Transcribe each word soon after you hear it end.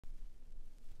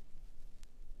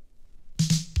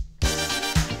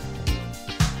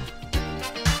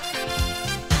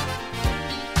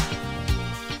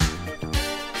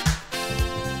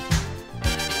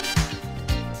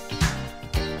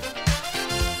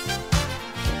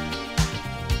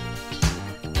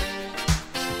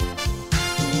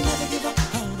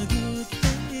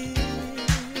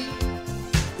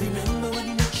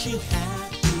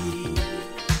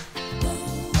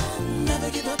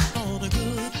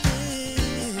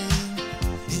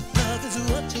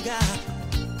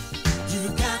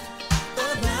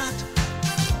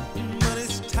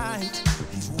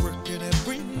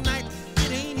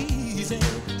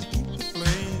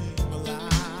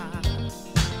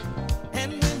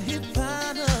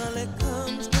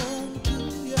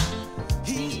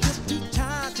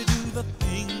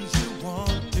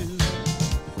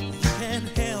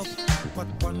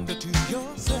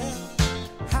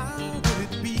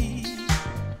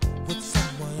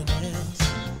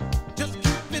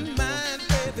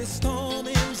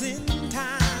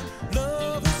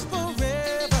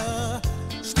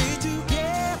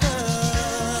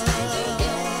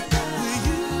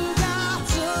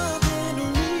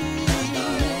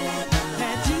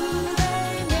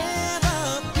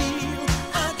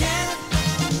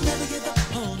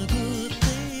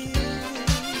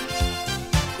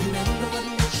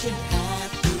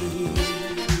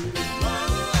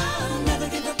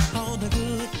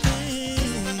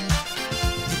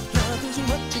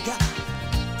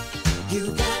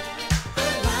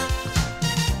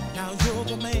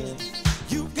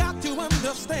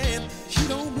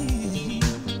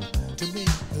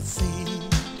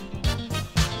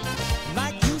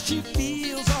she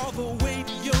feels all the weight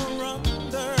you're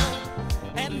under,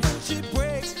 and when she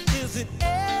breaks, is it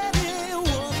any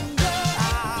wonder?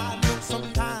 I know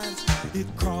sometimes it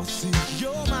crosses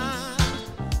your mind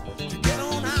to get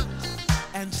on out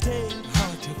and stay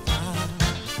hard to find.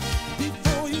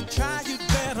 Before you try, you'd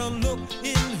better look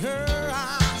in her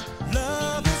eyes.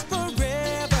 Love is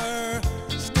forever.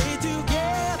 Stay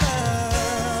together.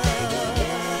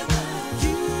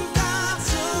 You've got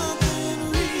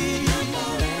something real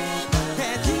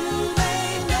that you may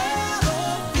never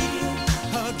feel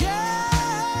again.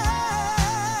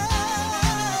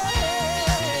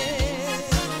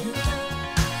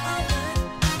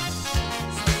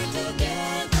 Stay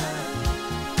together.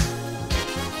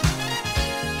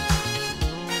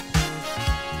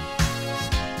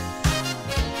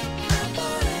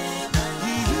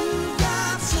 You've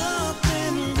got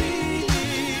something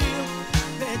real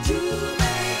that you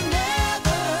may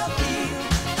never feel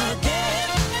again.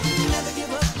 Never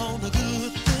give up on the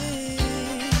good thing.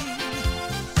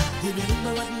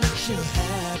 Remember what makes you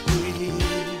happy.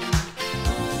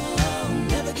 Oh,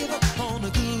 never give up on the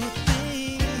good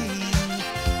thing.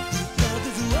 Love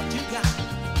is what you got.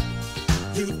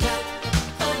 You got